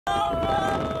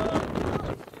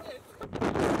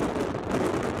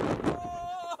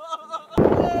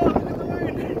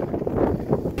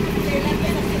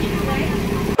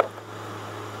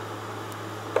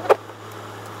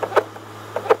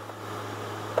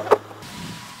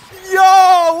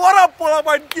What up,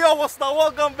 Polapan? Ki obostha?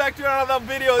 Welcome back to another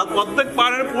video. Prottek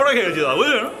paner pore kheyechhi da,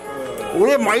 bujhen?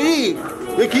 Ore mai,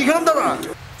 e ki khan dara?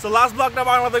 So last vlog ta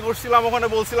Banglate korchilam, okhane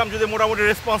bolchilam jodi motamoti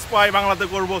response pai Banglate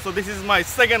korbo. So this is my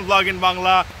second vlog in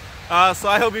Bangla. So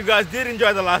I hope you guys did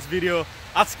enjoy the last video.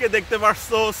 Ajke dekhte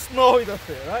parcho snow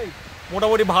hoitache, right?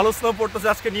 Motamoti bhalo snow porteche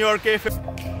ajke New York e.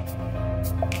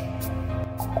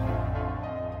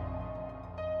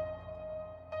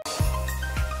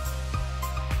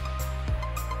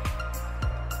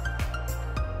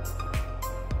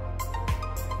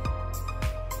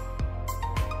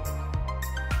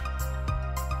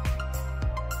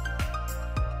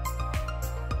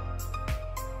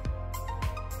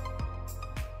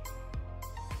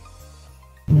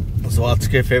 So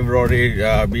আজকে ফেব্রুয়ারি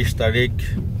 20 তারিখ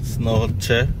snow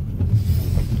হচ্ছে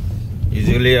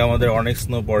usually আমাদের অনেক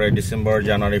snow পড়ে December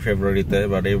January ফেব্রুয়ারিতে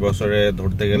but এই বছরে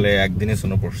ধরতে গেলে একদিনই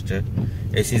স্নো পড়ছে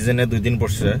এই সিজনে দুই দিন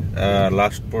পড়ছে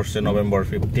লাস্ট পড়ছে November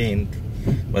 15th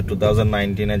but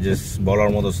 2019 A just বলার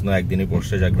মতো স্নো একদিনই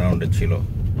পড়ছে যা গ্রাউন্ডে ছিল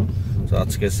সো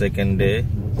আজকে সেকেন্ড ডে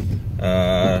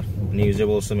নিউজে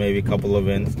বলছে মেবি কাপল অফ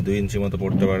ইঞ্চ 2 ইঞ্চি মতো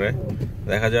পড়তে পারে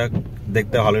দেখা যাক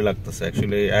দেখতে ভালোই লাগতেছে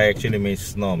I actually miss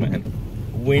snow man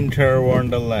winter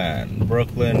wonderland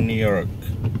Brooklyn New York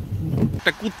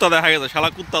একটা কুত্তা দেখা গেছে শালা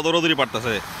কুত্তা দৌড়াদৌড়ি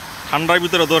পারতেছে ঠান্ডার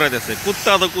ভিতরে দৌড়াইতেছে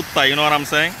কুত্তা তো কুত্তা you know what I'm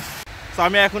saying so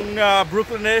আমি এখন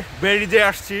ব্রুকলিনে বেরিজে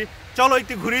আসছি চলো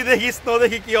একটু ঘুরে দেখি স্নো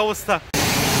দেখি কি অবস্থা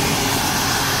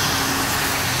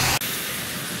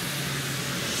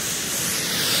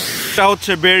এটা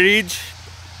হচ্ছে বেরিজ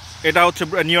এটা হচ্ছে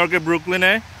নিউ ইয়র্কের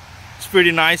ব্রুকলিনে It's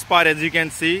pretty nice part as you can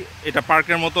see. It's a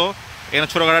parker moto. And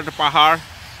a pahar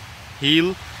hill.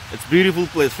 It's a beautiful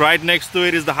place. Right next to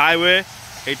it is the highway.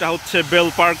 It's a Bell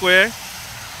Parkway.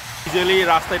 Usually,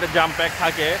 rasta ita jam pack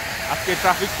thake. Ajke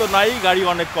traffic to nai, gari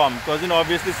onek kom. Because you know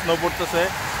obviously snow porteche,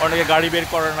 oneke gari ber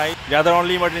kore nai. Jadar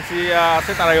only emergency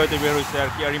ache tarai hoyto ber hoyse ar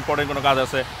ki ar important kono kaj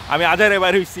ache. Ami ajare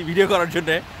ber hoyছি video korar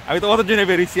jonne. Ami tomader jonne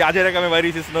ber hoyছি ajare আমি ber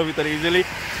hoyছি snow ভিতরে usually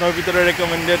snow ভিতরে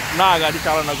recommended না গাড়ি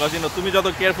চালানো because you know তুমি যত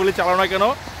carefully চালাও না কেন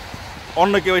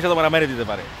অন্য কেউ এসে তোমার মেরে দিতে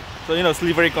পারে. So you know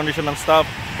slippery condition and stuff.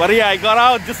 But yeah, I got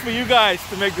out just for you guys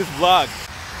to make this vlog.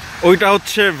 ওইটা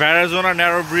হচ্ছে Arizona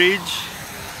narrow bridge.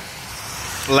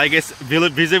 Like its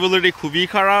visibility খুবই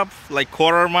খারাপ like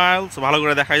quarter mile so ভালো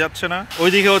করে দেখা যাচ্ছে না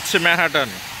ওইদিকে হচ্ছে ম্যানহাটন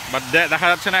বাট দেখা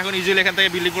যাচ্ছে না এখন ইজিলি এখান থেকে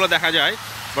বিল্ডিংগুলো দেখা যায়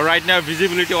বাট রাইট নাও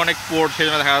ভিজিবিলিটি অনেক পোর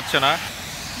সেজন্য দেখা যাচ্ছে না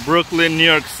Brooklyn new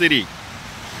York city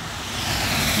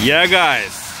yeah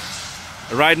guys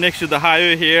right next to the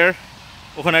highway here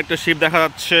ওখানে একটা শিপ দেখা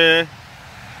যাচ্ছে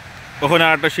ওখানে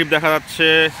আরেকটা শিপ দেখা যাচ্ছে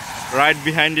right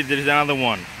behind it there is another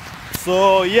one so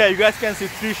yeah you guys can see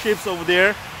 3 ships over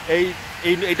there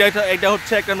এটা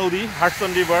হচ্ছে একটা নদী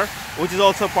Hudson river which is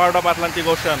also part of Atlantic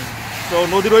Ocean so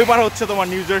নদীর ওই পার হচ্ছে তোমার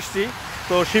নিউ জার্সি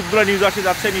তো শিপগুলো নিউ জার্সি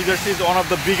যাচ্ছে new jersey is one of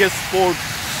the biggest port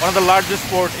one of the largest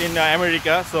port in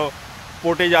America so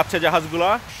পোর্টে যাচ্ছে জাহাজগুলো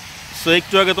সো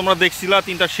একটু আগে তোমরা দেখছিলা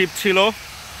তিনটা শিপ ছিল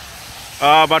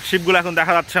বাট শিপগুলো এখন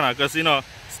দেখা যাচ্ছে না because you know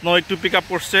snow একটু পিক আপ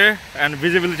করছে and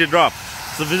visibility drop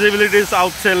so visibility is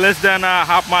out say less than a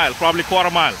half mile probably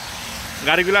quarter mile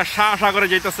গাড়িগুলো শা করে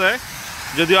যাইতেছে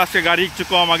যদিও আজকে গাড়ি একটু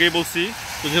কম আগেই বলছি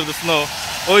যেহেতু স্নো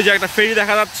ওই যে একটা ফেরি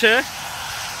দেখা যাচ্ছে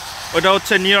ওটা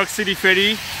হচ্ছে নিউ ইয়র্ক সিটি ফেরি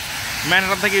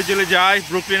ম্যানহাটন থেকে ইউজুয়ালি যায়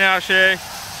ব্রুকলিনে আসে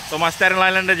তোমার স্ট্যাটেন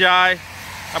আইল্যান্ডে যায়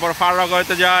তারপর ফার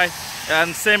রকওয়েতে যায় and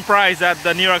same price at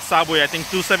the New York subway I think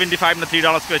 $2.75 না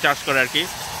 $3 করে চার্জ করে আর কি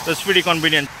so it's pretty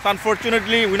convenient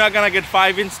unfortunately we're not gonna get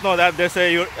 5 inch snow that they say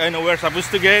you know we're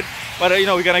supposed to get but you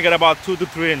know we're gonna get about 2 to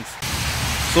 3 inch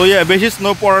so yeah বেশি snow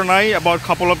পড়ে নাই about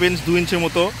couple of inch 2 ইঞ্চির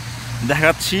মতো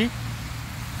দেখাচ্ছি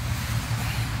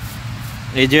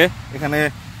এই যে এখানে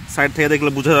side থেকে দেখলে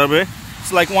বোঝা যাবে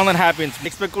it's like 1.5 inch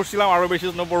expect করছিলাম আরো বেশি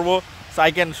স্নো পড়বো so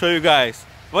I can show you guys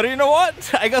but you know what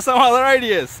I got some other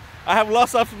ideas I have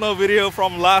lots of snow video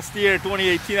from last year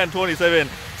 2018 and 27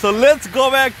 so let's go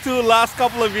back to last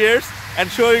couple of years and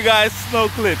show you guys snow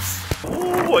clips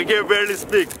oh I can barely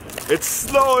speak it's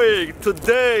snowing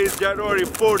today is January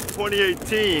 4th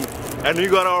 2018 and we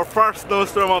got our first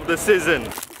snowstorm of the season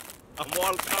I'm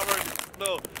all covered in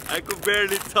snow. I could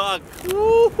barely talk.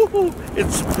 Woo-hoo-hoo.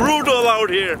 It's brutal out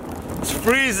here. It's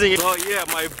freezing. Oh yeah,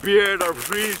 my beard are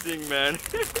freezing, man.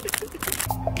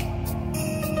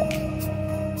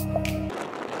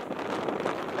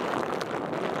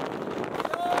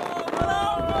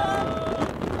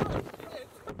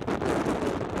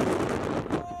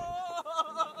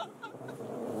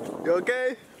 You okay?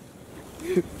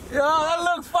 Yo, that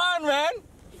looks fun, man.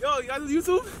 Yo, you got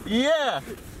YouTube? Yeah.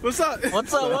 What's up?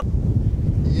 What's up? What?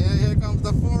 Yeah, here comes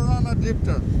the Forerunner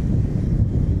drifter.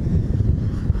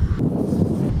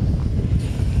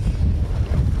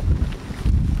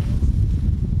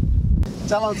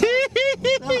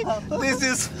 This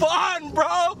is fun,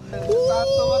 bro.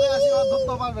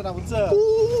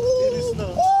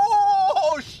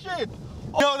 Oh shit!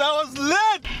 Yo, that was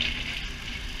lit.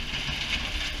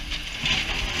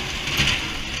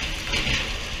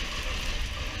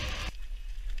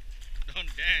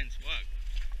 Don't dance, what?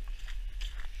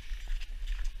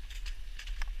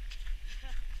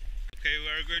 Okay, we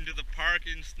are going to the park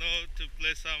in snow to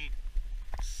play some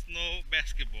snow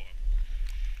basketball.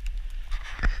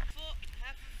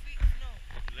 Half a feet snow.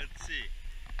 Let's see.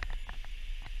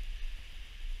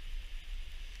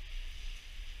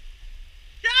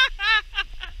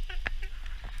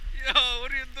 Yo,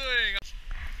 what are you doing?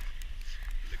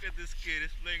 Look at this kid,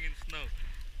 he's playing in snow.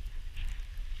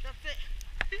 That's it.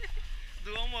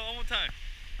 Do one more time.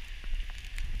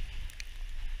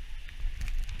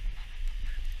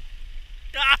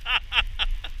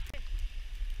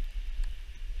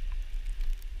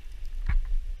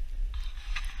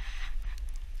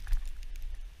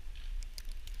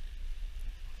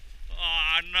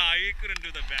 Oh no, you couldn't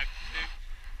do the backflip.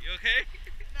 You okay?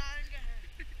 Nah, I'm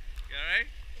good. You alright?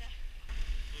 Yeah.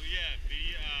 So yeah,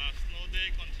 snow day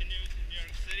continues in New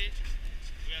York City.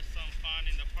 We had some fun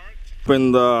in the park. Open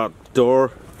the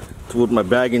door to put my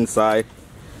bag inside,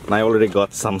 and I already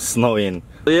got some snow in.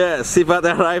 So yeah, Sipat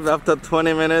arrived after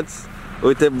 20 minutes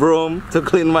with a broom to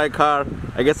clean my car.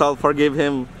 I guess I'll forgive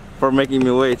him for making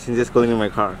me wait since he's cleaning my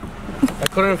car. I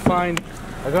couldn't find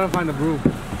the broom.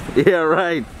 Yeah,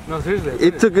 right. No, seriously.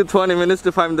 It took you 20 minutes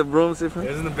to find the broom, Sipat? It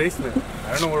was in the basement.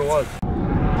 I don't know where it was.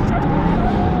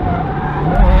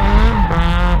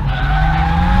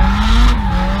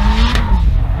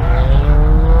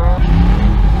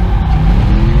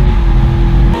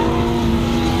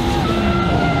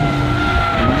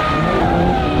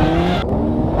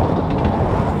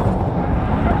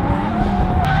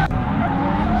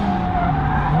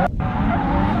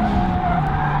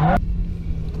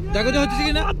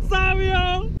 What's up,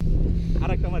 yo?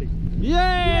 Arakta mari.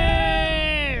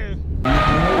 Yeah!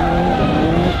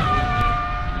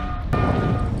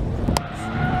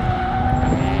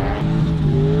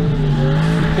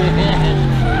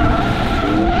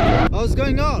 What's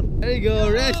going on? There you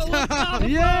go, rest.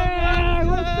 Yeah!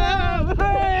 What's up?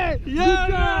 Hey!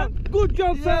 Yeah! Good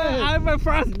job, sir! I have my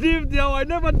first drift, yo. I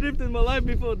never drifted in my life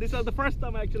before. This was the first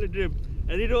time I actually drift.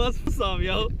 And it was awesome,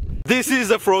 yo. This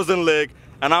is a frozen lake,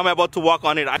 and I'm about to walk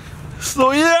on it.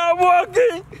 So yeah, I'm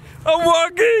walking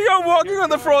on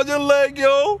the frozen lake,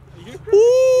 yo.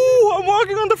 Ooh, I'm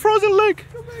walking on the frozen lake.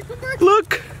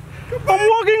 Look, I'm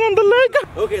walking on the lake.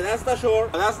 Okay, that's the shore.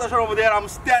 That's the shore over there. I'm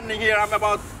standing here. I'm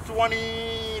about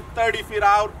 20-30 feet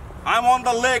out. I'm on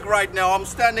the lake right now. I'm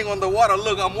standing on the water.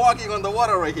 Look, I'm walking on the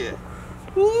water right here.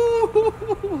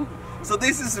 Ooh. So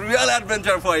this is real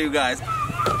adventure for you guys.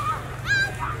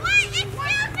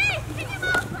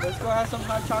 Let's go have some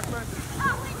hot chocolate.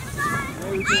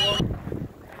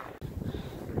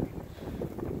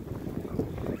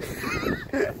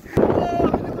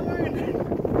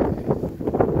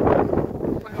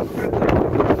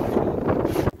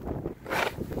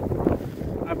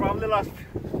 I probably lost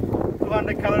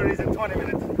 200 calories in 20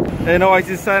 minutes.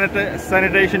 NYC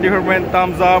sanitation department,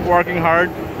 thumbs up, working hard,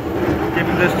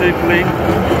 keeping the street clean.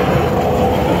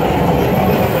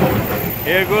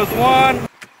 Here goes one.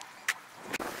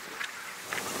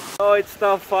 Oh, it's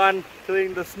not fun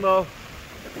cleaning the snow.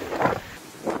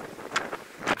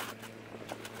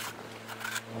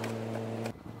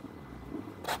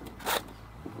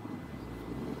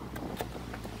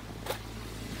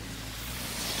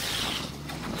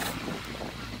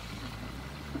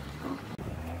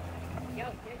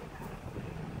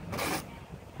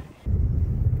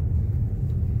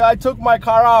 I took my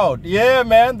car out. Yeah,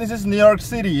 man, this is New York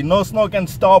City. No snow can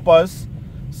stop us.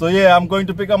 So yeah, I'm going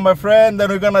to pick up my friend, then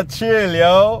we're gonna chill,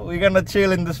 yo. We're gonna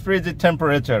chill in this frigid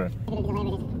temperature. All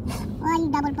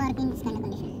double parking kind of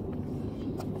condition.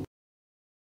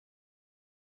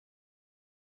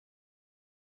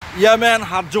 Yeah, man,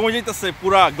 হাত জমে যাইতেছে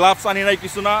পুরা gloves আনি নাই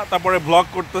কিছু না তারপরে blog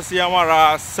করতেছি আমার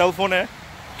সেল ফোনে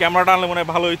ক্যামেরাটা আনলে মনে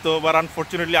ভালো হইতো বাট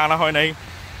আনফরচুনেটলি আনা হয় নাই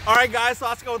অলরাইট গাইস সো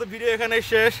আজকে আমাদের ভিডিও এখানে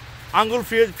শেষ আঙ্গুল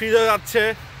ভিজে যাচ্ছে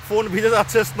ফোন ভিজে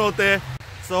যাচ্ছে স্নোতে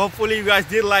so hopefully you guys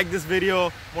did like this video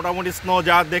মোটামুটি স্নো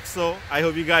যা দেখছো I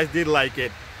hope you guys did like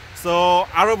it so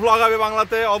আরো ব্লগ হবে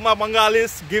বাংলাতে all my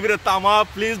Bengalis give it a thumb up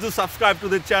please do subscribe to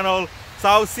the channel so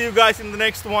I'll see you guys in the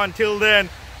next one till then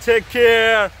take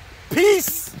care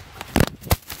peace